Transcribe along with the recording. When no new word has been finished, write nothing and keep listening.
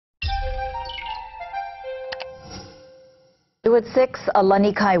At 6, a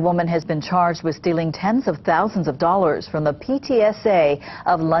Lanikai woman has been charged with stealing tens of thousands of dollars from the PTSA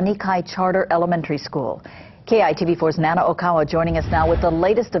of Lanikai Charter Elementary School. KITV4's Nana Okawa joining us now with the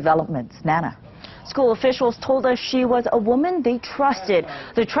latest developments. Nana. School officials told us she was a woman they trusted.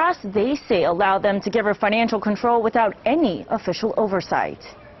 The trust, they say, allowed them to give her financial control without any official oversight.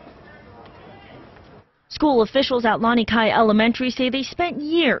 School officials at Lanikai Elementary say they spent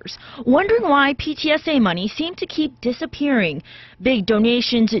years wondering why PTSA money seemed to keep disappearing. Big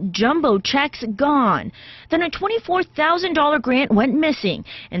donations, jumbo checks gone. Then a $24,000 grant went missing,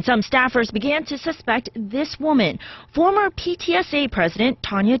 and some staffers began to suspect this woman, former PTSA President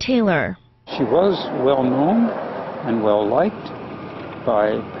Tanya Taylor. She was well known and well liked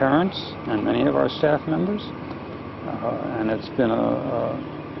by parents and many of our staff members, and it's been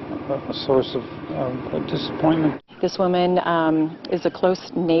a source of disappointment. This woman is a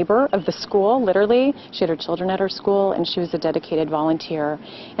close neighbor of the school, literally. She had her children at her school, and she was a dedicated volunteer.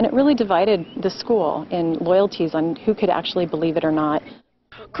 And it really divided the school in loyalties on who could actually believe it or not.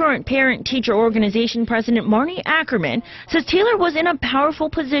 Current parent-teacher organization president Marnie Ackerman says Taylor was in a powerful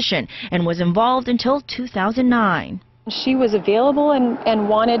position and was involved until 2009. She was available and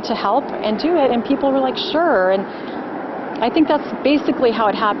wanted to help and do it, and people were like, sure. And I think that's basically how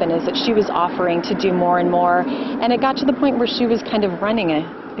it happened, is that she was offering to do more and more, and it got to the point where she was kind of running it.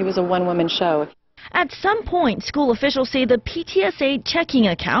 It was a one-woman show. At some point, school officials say the PTSA checking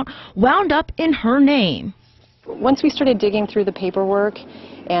account wound up in her name. Once we started digging through the paperwork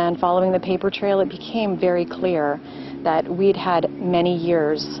and following the paper trail, it became very clear that we'd had many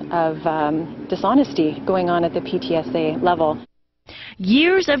years of dishonesty going on at the PTSA level.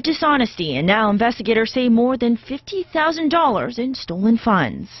 Years of dishonesty, and now investigators say more than $50,000 in stolen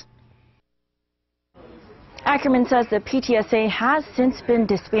funds. Ackerman says the PTSA has since been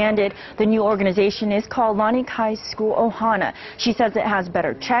disbanded. The new organization is called Lanikai School Ohana. She says it has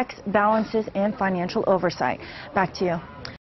better checks, balances, and financial oversight. Back to you.